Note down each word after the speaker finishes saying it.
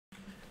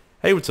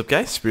Hey, what's up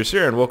guys? Spears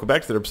here, and welcome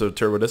back to the episode of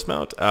Turbo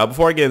Dismount.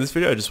 Before I get into this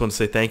video, I just want to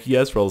say thank you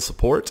guys for all the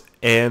support.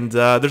 And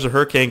there's a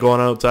hurricane going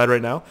on outside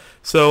right now,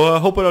 so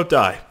hope I don't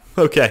die.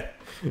 Okay,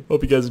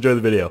 hope you guys enjoy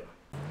the video.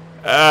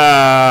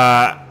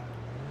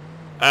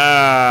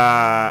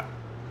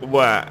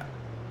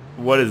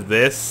 What is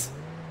this?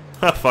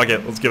 Fuck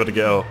it, let's give it a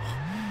go.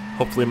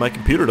 Hopefully my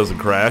computer doesn't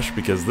crash,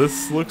 because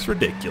this looks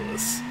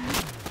ridiculous.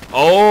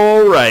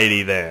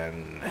 Alrighty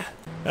then.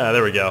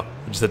 There we go.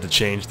 I just had to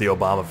change the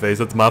Obama face.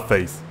 That's my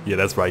face. Yeah,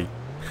 that's right.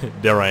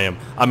 There I am.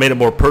 I made it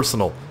more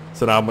personal,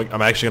 so now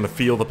I'm actually going to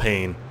feel the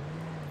pain.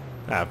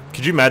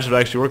 Could you imagine if it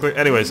actually worked like...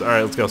 Anyways,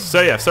 alright, let's go.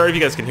 So yeah, sorry if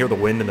you guys can hear the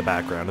wind in the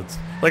background. It's,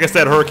 like I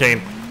said,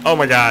 hurricane. Oh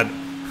my god.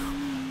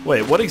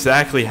 Wait, what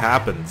exactly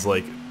happens?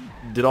 Like,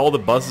 did all the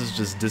buses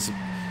just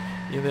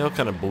Yeah, they all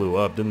kind of blew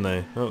up, didn't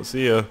they? Oh,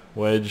 see ya,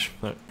 Wedge.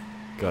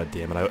 God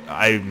damn it,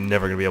 I'm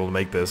never going to be able to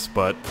make this,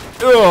 but...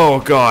 Oh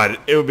god,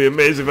 it would be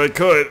amazing if I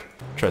could.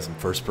 Try some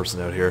first person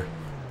out here.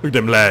 Look at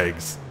them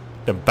legs.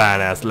 Them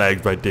fine-ass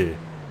legs right there.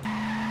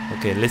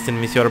 Okay, listen,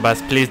 Monsieur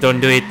Bus, please don't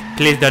do it.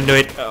 Please don't do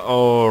it.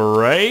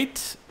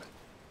 Alright.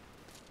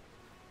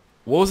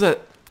 What was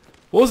that?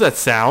 What was that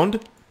sound?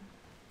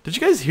 Did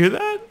you guys hear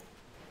that?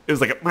 It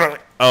was like a...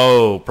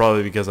 Oh,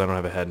 probably because I don't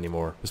have a head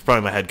anymore. It's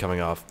probably my head coming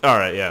off.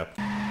 Alright, yeah.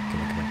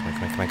 Come on.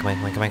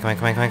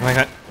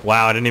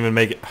 Wow, I didn't even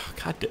make it. Oh,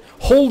 god damn.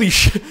 Holy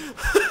shit.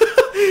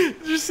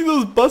 Did you see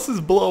those buses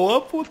blow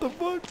up? What the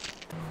fuck?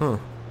 Huh.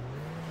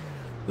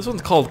 This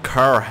one's called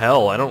Car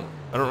Hell. I don't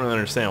really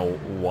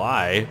understand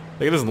why.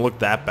 Like, it doesn't look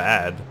that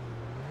bad.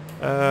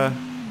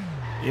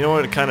 You know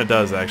what? It kind of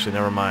does, actually.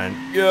 Never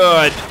mind.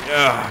 Good.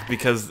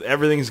 Because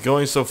everything's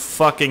going so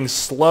fucking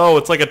slow.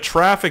 It's like a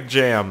traffic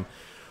jam.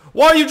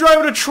 Why are you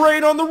driving a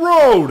train on the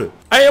road?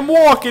 I am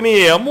walking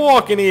here. I'm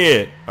walking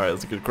here. All right,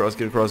 let's get across.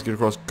 Get across. Get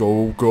across.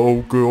 Go.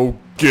 Go. Go.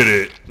 Get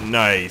it.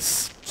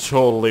 Nice.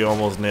 Totally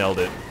almost nailed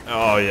it.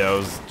 Oh yeah, it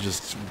was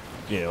just,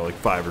 you know, like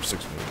 5 or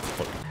 6 minutes.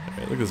 Fuck.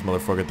 Right, look at this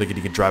motherfucker thinking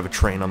he can drive a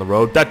train on the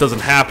road. That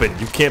doesn't happen.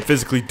 You can't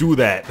physically do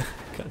that.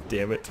 God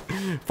damn it.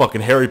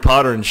 Fucking Harry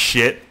Potter and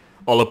shit.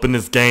 All up in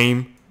this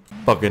game.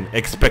 Fucking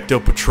Expecto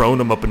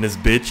Patronum up in this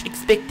bitch.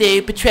 Expecto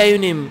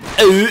Patronum.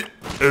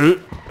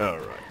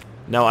 Alright.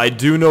 Now I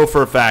do know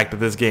for a fact that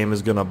this game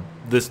is gonna...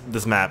 This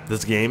map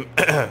is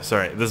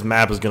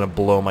gonna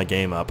blow my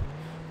game up.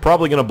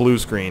 Probably gonna blue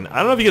screen. I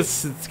don't know if you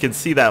guys can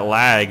see that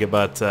lag,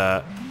 but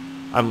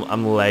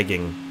I'm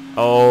lagging.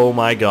 Oh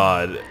my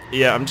god.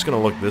 Yeah, I'm just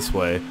gonna look this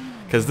way,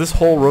 because this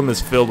whole room is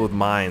filled with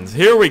mines.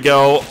 Here we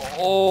go.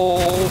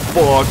 Oh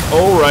fuck.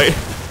 Alright.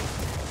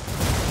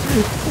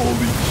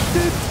 Holy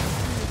shit.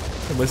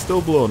 Am I still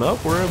blowing up?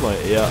 Where am I?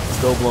 Yeah,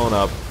 still blowing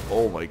up.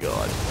 Oh my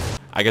god.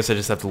 I guess I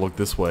just have to look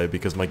this way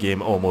because my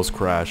game almost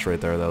crashed right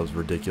there. That was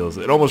ridiculous.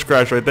 It almost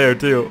crashed right there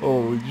too.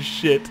 Holy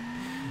shit.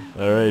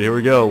 Alright, here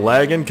we go.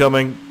 Lag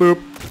incoming. Boop.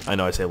 I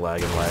know I say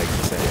lag and lag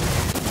the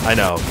same. I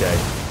know, okay.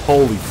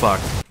 Holy fuck.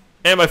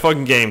 And my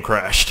fucking game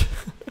crashed.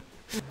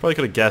 Probably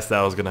could have guessed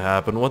that was gonna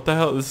happen. What the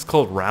hell? This is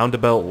called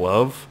Roundabout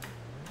Love?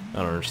 I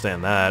don't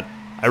understand that.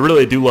 I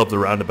really do love the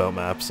Roundabout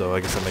map, so I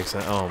guess that makes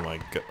sense. Oh my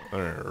god.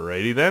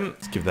 Alrighty then.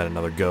 Let's give that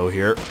another go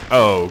here.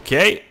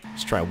 Okay.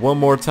 Let's try one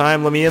more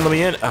time. Let me in, let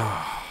me in.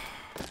 Oh.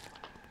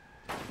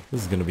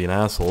 This is gonna be an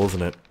asshole,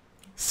 isn't it?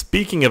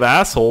 Speaking of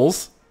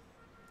assholes.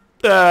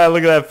 Look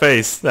at that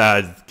face.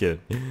 Just kidding.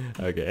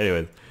 Okay,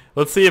 anyways.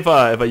 Let's see if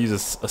I use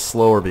a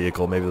slower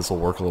vehicle. Maybe this will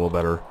work a little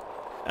better.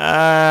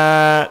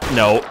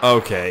 No.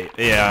 Okay.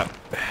 Yeah.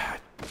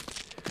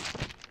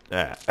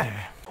 Yeah,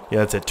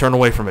 that's it. Turn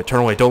away from it. Turn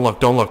away. Don't look.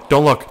 Don't look.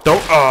 Don't look.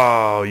 Don't.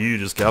 Oh, you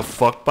just got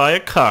fucked by a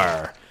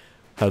car.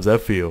 How's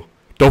that feel?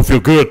 Don't feel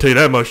good, I'll tell you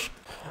that much.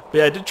 But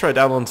yeah, I did try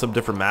downloading some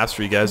different maps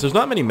for you guys. There's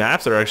not many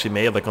maps that are actually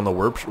made like on the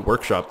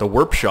workshop. The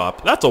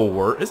workshop. That's a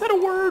word. Is that a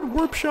word?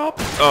 Workshop?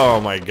 Oh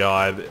my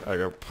god. I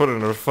got put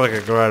in a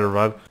fucking grinder,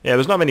 man. Yeah,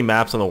 there's not many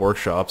maps on the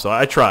workshop, so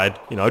I tried.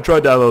 You know, I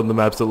tried downloading the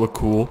maps that look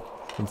cool.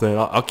 I'm saying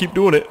I'll keep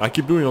doing it. I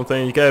keep doing it. I'm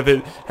saying you guys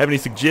have any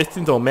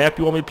suggestions on map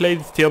you want me to play?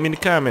 Just tell me in the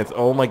comments.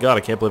 Oh my god,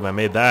 I can't believe I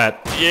made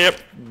that. Yep.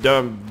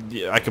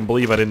 Yeah, I can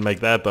believe I didn't make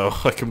that though.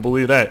 I can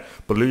believe that.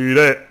 Believe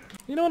that.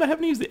 You know what? I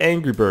haven't used the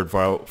Angry Bird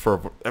for a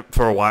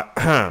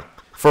while.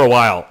 For a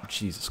while.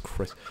 Jesus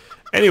Christ.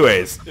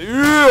 Anyways.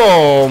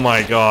 Oh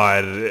my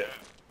god.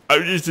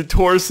 I'm just a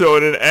torso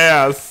and an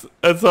ass.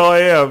 That's all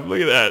I am.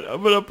 Look at that.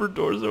 I'm an upper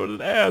torso and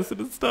an ass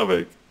and a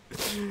stomach.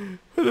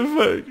 What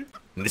the fuck?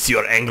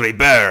 Monsieur Angry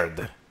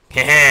Bird.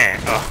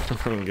 Oh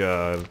my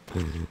god.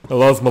 I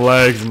lost my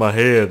legs and my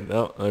head.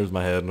 Oh, there's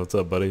my head. What's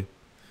up, buddy?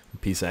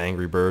 Piece of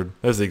Angry Bird.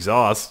 There's the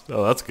exhaust.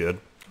 Oh, that's good.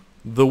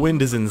 The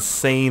wind is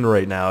insane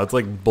right now. It's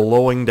like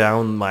blowing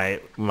down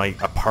my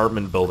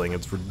apartment building.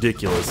 It's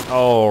ridiculous.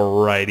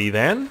 Alrighty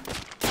then.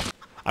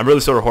 I'm really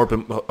sort of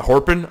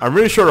horping. I'm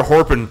really sort of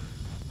horping.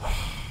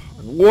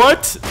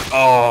 What?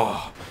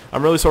 Oh.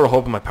 I'm really sort of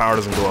hoping my power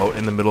doesn't go out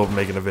in the middle of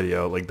making a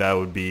video. Like, that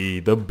would be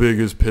the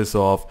biggest piss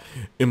off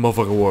in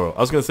motherfucking world. I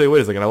was gonna say,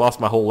 wait a second, I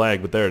lost my whole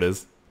leg, but there it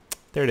is.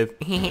 There it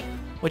is.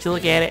 Would you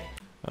look at it?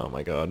 Oh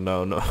my god,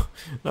 no, no.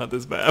 Not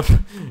this map.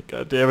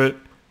 God damn it.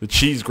 The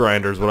cheese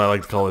grinder is what I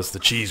like to call this, the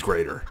cheese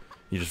grater.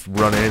 You just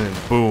run in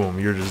and boom,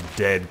 you're just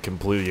dead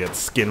completely. You got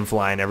skin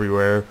flying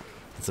everywhere.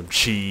 And some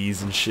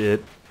cheese and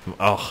shit.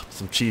 Oh,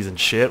 some cheese and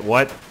shit,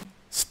 what?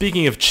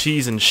 Speaking of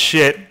cheese and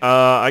shit,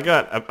 I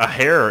got a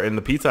hair in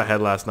the pizza I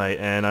had last night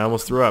and I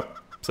almost threw up.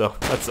 So,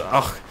 that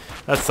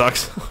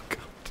sucks. Oh, God.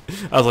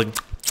 I was like,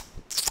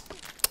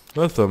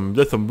 that's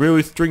some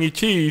really stringy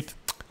cheese.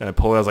 And I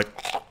pulled it, I was like,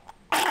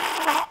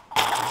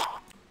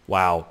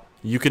 wow.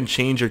 You can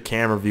change your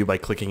camera view by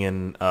clicking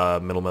in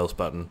middle mouse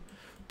button.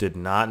 Did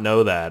not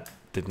know that.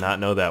 Did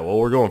not know that. Well,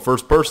 we're going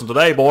first person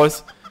today,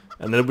 boys.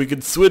 And then we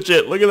could switch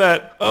it. Look at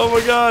that. Oh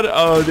my God.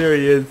 Oh, there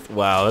he is.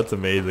 Wow, that's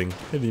amazing.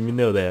 I didn't even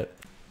know that.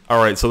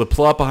 Alright, so the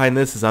plot behind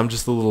this is I'm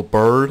just a little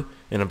bird,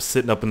 and I'm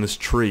sitting up in this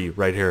tree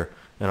right here.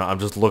 And I'm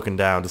just looking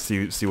down to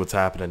see what's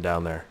happening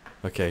down there.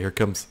 Okay, here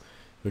comes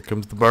the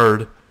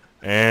bird.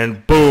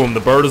 And boom, the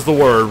bird is the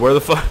word. Where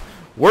the fuck?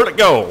 Where'd it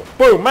go?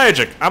 Boom,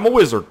 magic. I'm a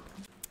wizard.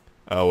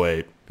 Oh,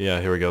 wait. Yeah,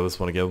 here we go. This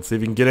one again. Let's see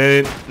if we can get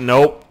in it.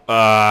 Nope.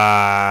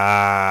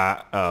 Oh,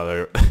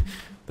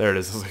 there it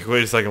is. I was like,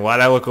 wait a second. Why'd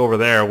I look over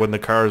there when the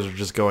cars are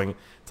just going...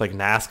 It's like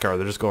NASCAR.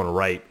 They're just going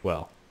right.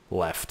 Well,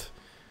 left.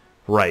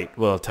 Right.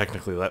 Well,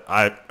 technically left.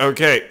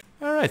 Okay.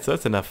 Alright, so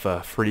that's enough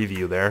free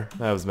view there.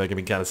 That was making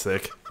me kind of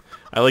sick.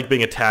 I like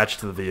being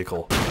attached to the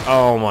vehicle.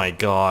 Oh my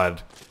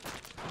God.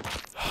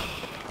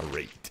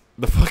 Alright.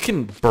 The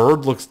fucking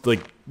bird looks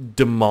like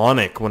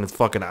demonic when its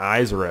fucking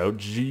eyes are out.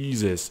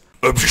 Jesus.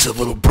 I'm just a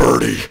little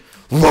birdie.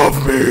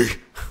 Love me.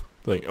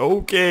 Like,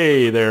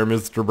 okay there,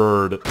 Mr.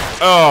 Bird.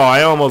 Oh,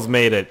 I almost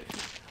made it.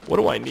 What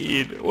do I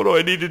need? What do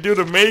I need to do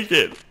to make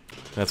it?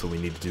 That's what we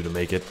need to do to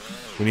make it.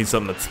 We need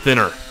something that's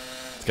thinner.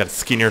 It's got a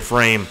skinnier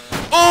frame.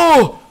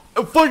 Oh!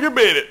 I fucking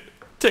made it.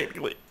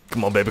 Technically.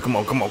 Come on, baby. Come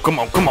on, come on, come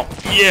on, come on.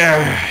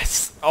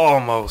 Yes!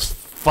 Almost.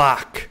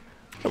 Fuck.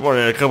 I'm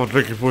only a couple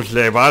tricky push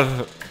today,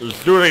 bud.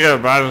 Let's do it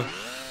again, bud.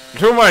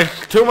 Too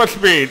much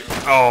speed.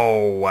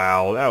 Oh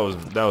wow, that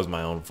was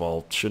my own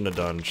fault. Shouldn't have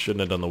done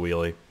the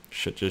wheelie.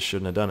 Just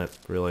shouldn't have done it.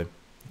 Really.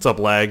 What's up,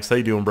 Lags? How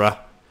you doing, bruh?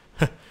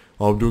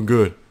 Oh, I'm doing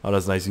good. Oh,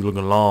 that's nice. You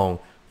looking long.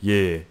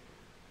 Yeah.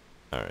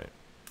 All right.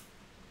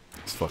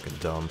 It's fucking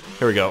dumb.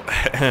 Here we go.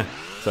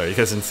 Sorry, you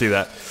guys didn't see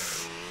that.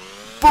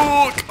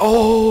 Fuck!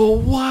 Oh,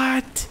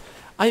 what?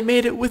 I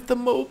made it with the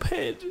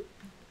moped.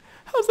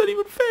 How's that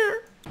even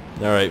fair?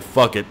 All right,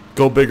 fuck it.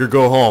 Go big or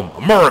go home.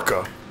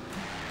 America.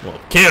 Well,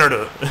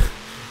 Canada.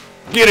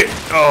 Get it.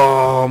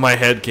 Oh, my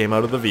head came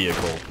out of the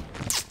vehicle.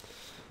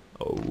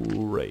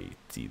 Alrighty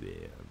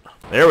then.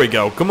 There we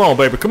go. Come on,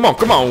 baby. Come on,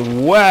 come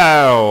on.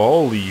 Wow.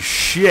 Holy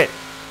shit.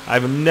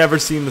 I've never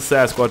seen the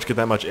Sasquatch get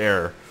that much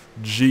air.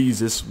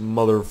 Jesus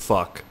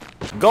motherfuck.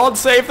 God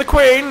save the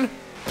Queen.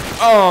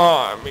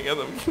 Oh, because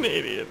I'm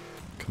Canadian.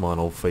 Come on,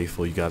 old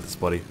faithful. You got this,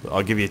 buddy.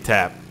 I'll give you a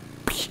tap.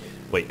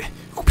 Wait.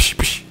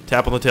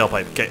 Tap on the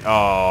tailpipe. Okay.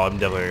 Oh, I'm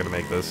definitely gonna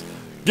make this.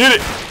 Get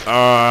it!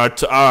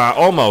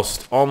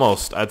 Almost.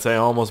 Almost. I'd say I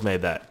almost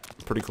made that.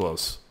 Pretty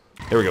close.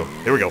 Here we go.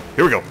 Here we go.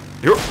 Here we go.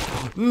 Here.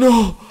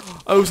 No!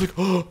 I was like,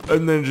 oh,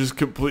 and then just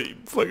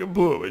fucking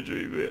blew up my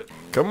dream, man.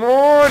 Come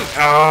on!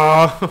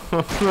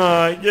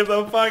 Oh, give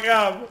the fuck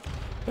up!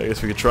 I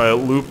guess we could try a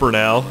looper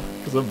now,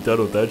 because I'm done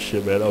with that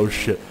shit, man. Oh,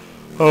 shit.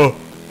 Oh.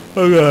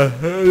 Okay.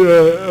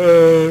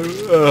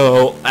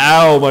 Oh,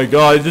 ow, my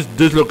God. I just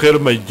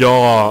dislocated my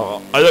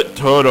jaw. I got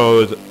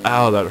turtles.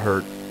 Ow, that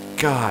hurt.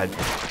 God.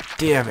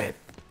 Damn it.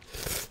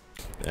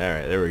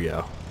 Alright, there we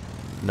go.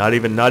 Not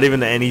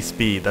even any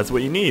speed. That's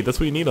what you need. That's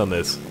what you need on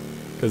this.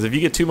 Because if you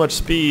get too much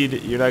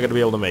speed, you're not going to be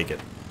able to make it.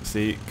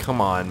 See?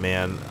 Come on,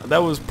 man. That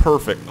was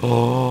perfect.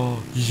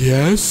 Oh,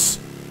 yes?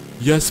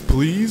 Yes,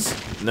 please?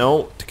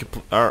 No.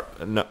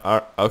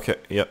 Okay,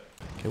 yep.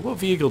 Okay, what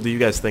vehicle do you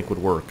guys think would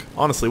work?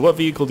 Honestly, what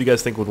vehicle do you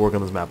guys think would work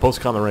on this map? Post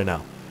a comment right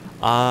now.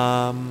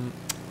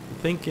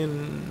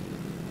 Thinking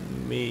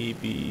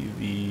maybe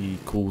the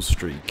Cool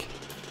Streak.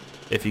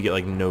 If you get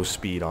like no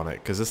speed on it,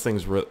 because this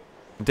thing's real.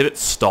 Did it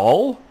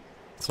stall?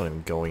 It's not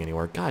even going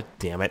anywhere. God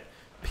damn it,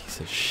 piece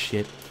of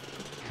shit.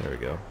 There we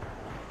go.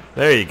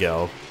 There you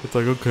go. It's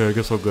like, okay, I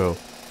guess I'll go.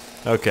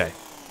 Okay,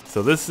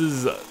 so this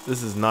is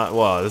not.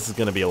 Wow, this is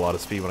gonna be a lot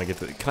of speed when I get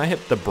to. Can I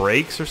hit the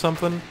brakes or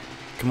something?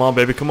 Come on,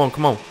 baby. Come on,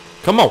 come on,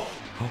 come on.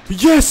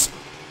 Yes.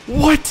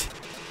 What?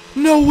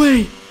 No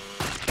way.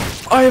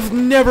 I have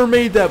never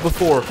made that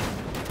before.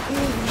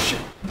 Holy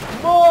shit.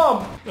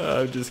 Mom!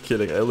 I'm just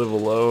kidding. I live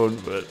alone,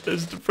 but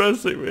it's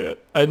depressing, man.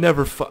 I've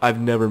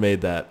never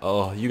made that.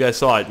 Oh, you guys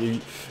saw it.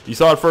 You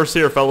saw it first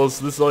here, fellas.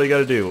 This is all you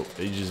gotta do.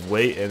 You just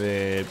wait and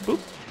then boop.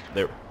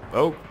 There.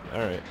 Oh, all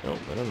right. Oh,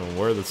 I don't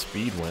know where the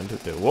speed went.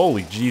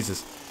 Holy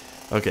Jesus.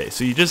 Okay,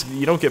 so you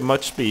don't get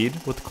much speed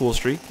with the Cool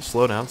Streak.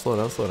 Slow down, slow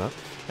down, slow down,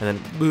 and then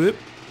boop,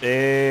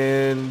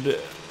 and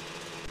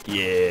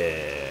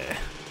yeah,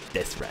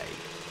 that's right.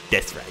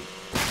 That's right.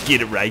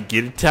 Get it right,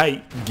 get it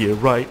tight, get it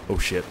right. Oh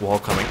shit, wall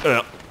coming.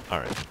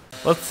 Alright.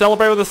 Let's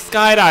celebrate with a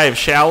skydive,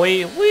 shall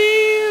we?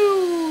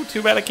 Woo!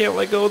 Too bad I can't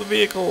let go of the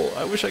vehicle.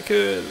 I wish I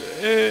could.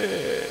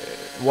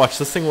 Watch,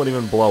 this thing won't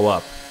even blow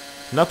up.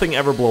 Nothing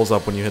ever blows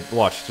up when you hit.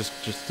 Watch, just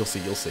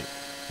you'll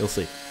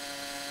see.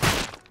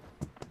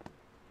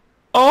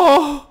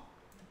 Oh!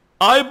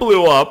 I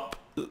blew up,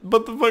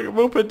 but the fucking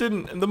moped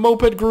didn't. And the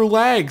moped grew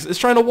legs. It's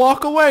trying to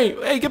walk away.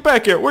 Hey, get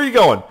back here. Where are you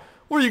going?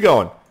 Where are you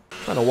going?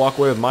 Trying to walk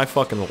away with my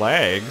fucking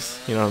legs.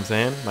 You know what I'm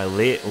saying? My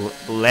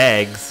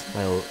legs.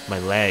 My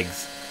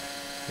legs.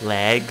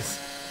 Legs.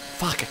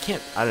 Fuck, I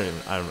can't.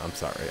 I'm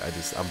sorry.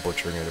 I'm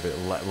butchering it a bit.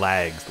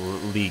 Legs.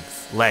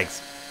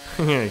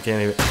 I can't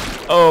even.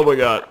 Oh my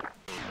god.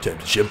 Time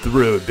to jump the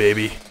road,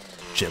 baby.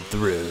 Jump the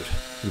road.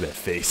 Look at that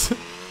face.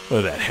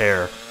 Look at that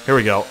hair. Here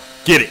we go.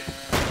 Get it.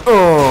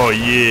 Oh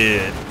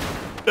yeah.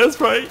 That's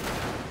right.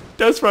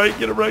 That's right.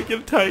 Get it right. Get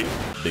it tight.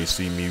 They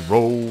see me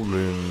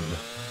rolling.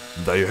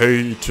 They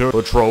hate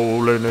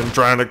patrolling and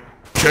trying to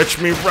catch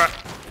me right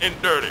and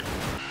dirty.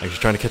 Actually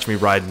trying to catch me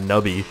riding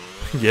nubby.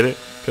 Get it?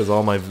 Because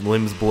all my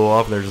limbs blew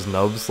off and there's just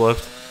nubs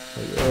left.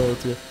 Like, oh,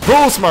 it's good.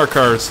 Oh, smart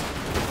cars!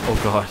 Oh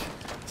god.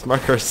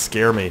 Smart cars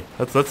scare me.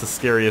 That's the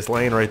scariest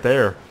lane right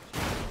there.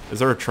 Is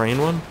there a train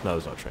one? No,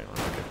 there's no train one.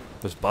 Okay.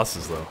 There's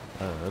buses though.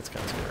 That's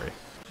kind of scary.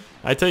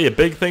 I tell you,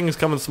 big things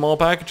come in small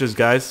packages,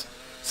 guys.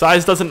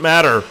 Size doesn't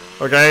matter,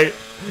 okay?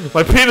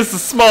 My penis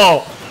is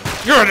small.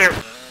 You're in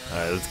there.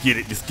 Alright, let's get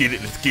it, let's get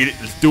it, let's get it,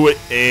 let's do it,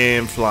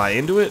 and fly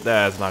into it.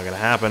 That's not gonna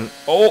happen.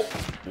 Oh,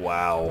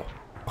 wow.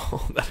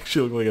 Oh, that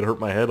actually looked like it hurt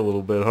my head a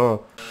little bit, huh?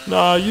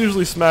 Nah,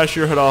 usually smash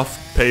your head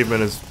off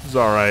pavement is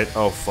alright.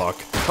 Oh, fuck.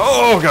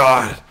 Oh,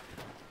 God.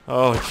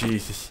 Oh,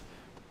 Jesus.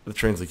 The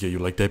train's like, yeah, you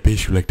like that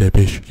bitch, you like that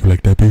bitch, you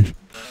like that bitch.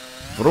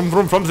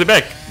 Vroom, from the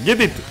back. Get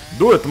it.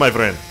 Do it, my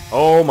friend.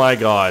 Oh, my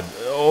God.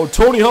 Oh,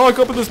 Tony Hawk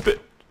up in this bit.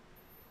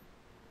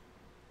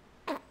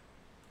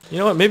 You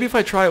know what? Maybe if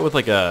I try it with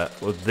like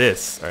with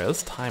this. All right,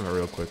 let's time it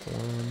real quick.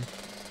 1,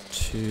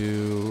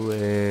 2,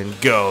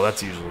 and go.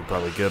 That's usually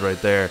probably good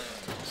right there.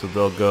 So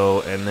they'll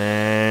go and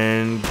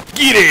then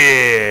get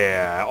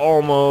it.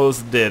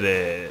 Almost did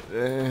it.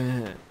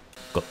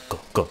 Go.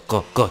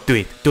 Do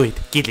it.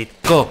 Get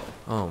it. Go.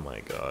 Oh my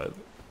god.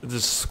 It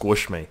just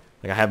squished me.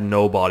 Like I have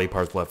no body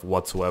parts left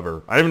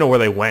whatsoever. I don't even know where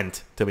they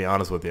went, to be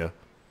honest with you.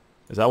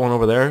 Is that one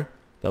over there?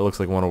 That looks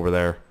like one over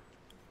there.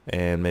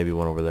 And maybe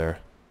one over there.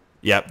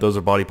 Yep, those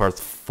are body parts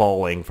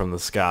falling from the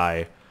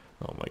sky.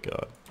 Oh my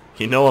god.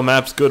 You know a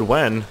map's good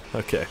when.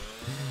 Okay.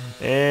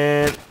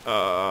 And,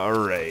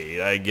 alright,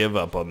 I give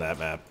up on that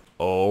map.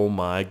 Oh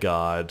my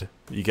god.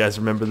 You guys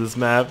remember this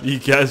map? You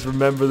guys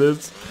remember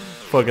this?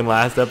 Fucking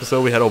last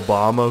episode we had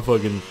Obama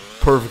fucking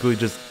perfectly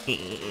just...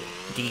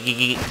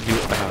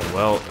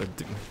 well,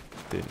 didn't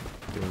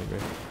do anything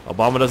great.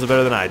 Obama does it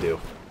better than I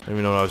do. I don't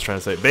even know what I was trying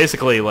to say.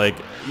 Basically, like,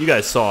 you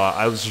guys saw,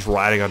 I was just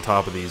riding on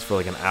top of these for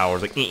like an hour.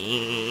 It's like,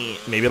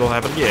 maybe it'll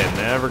happen again.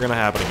 Never gonna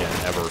happen again.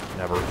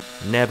 Ever.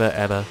 Never,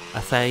 ever. I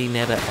say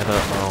never, ever.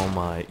 Oh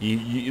my.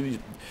 You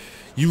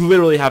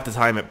literally have to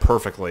time it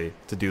perfectly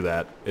to do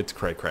that. It's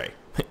cray-cray.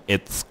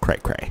 It's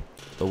cray-cray.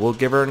 But we'll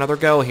give her another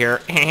go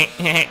here.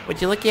 Would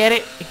you look at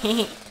it?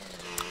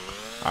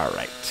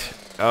 Alright.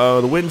 Oh,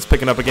 the wind's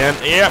picking up again.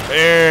 Yep,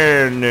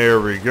 and there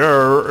we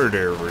go.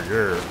 There we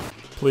go.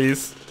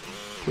 Please.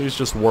 Please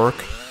just work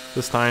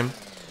this time.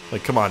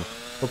 Like, come on.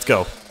 Let's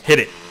go. Hit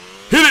it.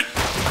 Hit it!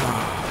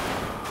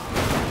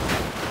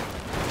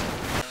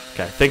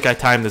 Okay, I think I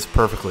timed this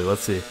perfectly.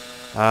 Let's see.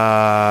 No,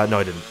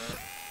 I didn't.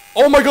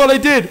 Oh my god, I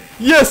did!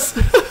 Yes!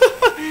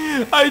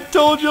 I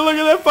told you, look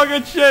at that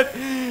fucking shit!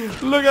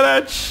 Look at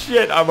that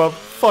shit! I'm a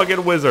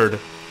fucking wizard.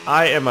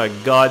 I am a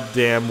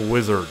goddamn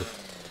wizard.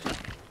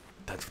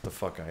 That's what the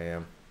fuck I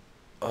am.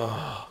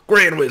 Oh,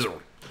 Grand Wizard!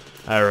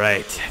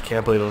 Alright,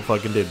 can't believe I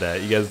fucking did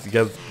that. You guys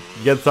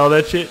saw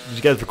that shit? Did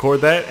you guys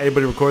record that?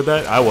 Anybody record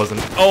that? I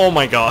wasn't. Oh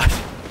my god.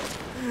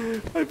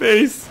 My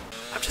face.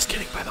 I'm just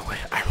kidding, by the way.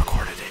 I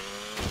recorded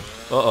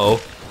it. Uh-oh.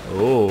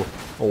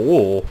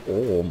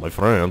 Oh, my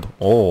friend.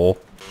 Oh.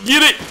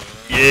 Get it!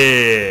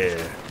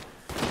 Yeah.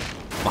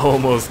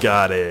 Almost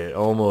got it.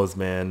 Almost,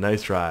 man.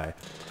 Nice try.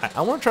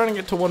 I want to try and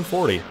get to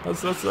 140.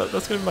 That's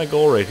gonna be my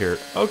goal right here.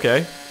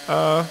 Okay.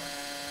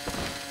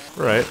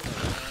 Right.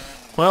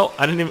 Well,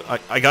 I didn't even...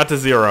 I got to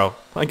 0.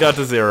 I got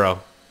to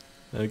 0.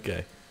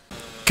 Okay.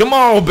 Come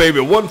on, baby,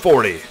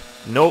 140.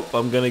 Nope,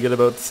 I'm gonna get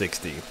about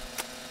 60.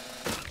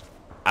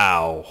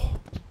 Ow.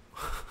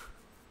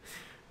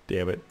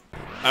 Damn it.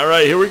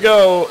 Alright, here we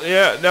go.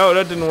 Yeah, no,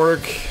 that didn't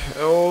work.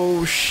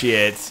 Oh,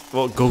 shit.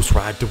 Well, ghost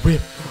ride the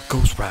whip.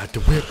 Ghost ride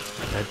the whip.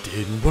 That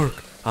didn't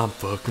work. I'm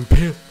fucking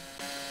pissed.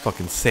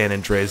 Fucking San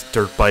Andreas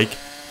dirt bike.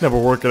 Never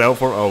working out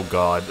for him. Oh,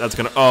 God. That's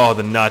gonna... Oh,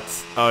 the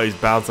nuts. Oh, he's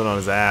bouncing on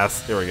his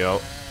ass. There we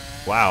go.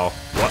 Wow.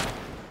 What?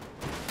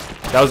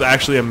 That was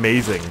actually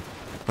amazing.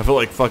 I feel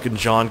like fucking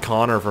John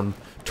Connor from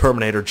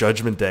Terminator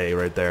Judgment Day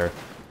right there.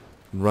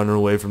 Running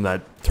away from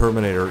that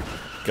Terminator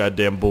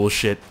goddamn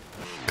bullshit.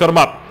 Cut him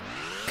up.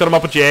 Cut him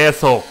up with your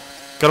asshole.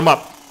 Cut him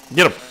up.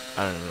 Get him.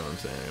 I don't know what I'm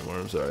saying anymore.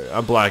 I'm sorry.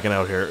 I'm blacking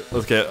out here.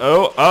 Let's get...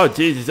 Oh,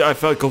 Jesus. I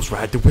felt Ghost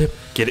Ride the Whip.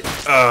 Get it.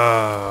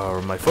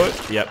 My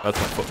foot. Yep, that's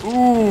my foot.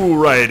 Ooh,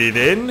 right it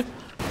in.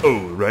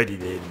 Oh, right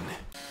it in.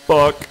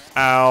 Fuck.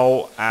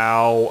 Ow.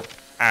 Ow.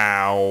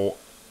 Ow.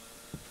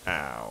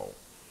 Ow.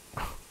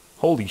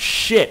 Holy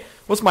shit.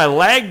 What's my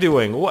lag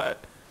doing?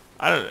 What?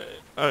 I don't...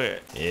 Okay.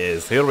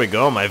 Yes, here we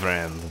go, my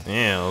friend.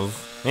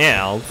 Yes.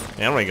 Yes.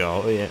 Here we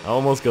go. Yeah,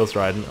 almost ghost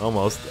riding.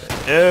 Almost.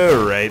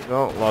 Alright.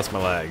 Well, lost my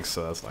legs,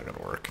 so that's not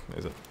gonna work,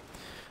 is it?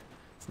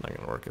 It's not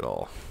gonna work at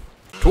all.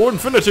 To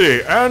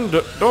infinity, and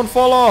don't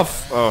fall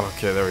off! Oh,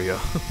 okay, there we go.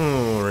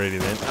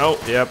 Alrighty then.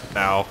 Oh, yep,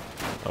 ow.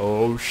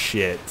 Oh,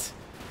 shit.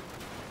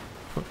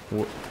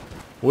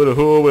 Widow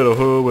hoo.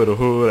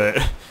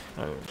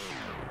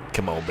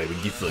 Come on, baby.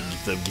 Get some.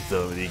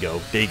 There you go.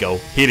 There you go.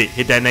 Hit it.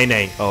 Hit that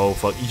nay. Oh,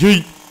 fuck.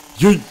 Yeet.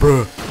 Yeet,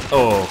 bruh.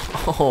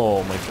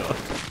 Oh my god.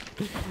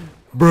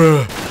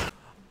 Bruh.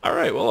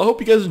 Alright, well, I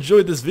hope you guys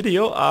enjoyed this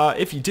video.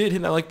 If you did,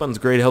 hitting that like button's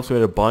great. It helps me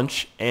out a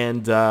bunch.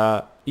 And,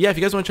 yeah, if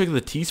you guys want to check out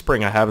the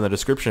Teespring I have in the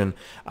description,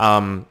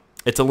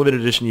 it's a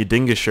limited edition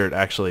Yadinga shirt,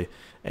 actually.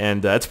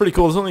 And it's pretty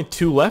cool. There's only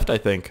 2 left, I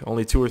think.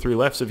 Only 2 or 3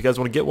 left. So if you guys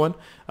want to get one,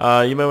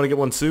 you might want to get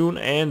one soon.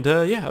 And,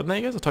 yeah, other than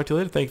that, guys, I'll talk to you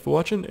later. Thank you for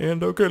watching.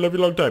 And, okay, love you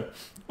long time.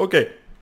 Okay.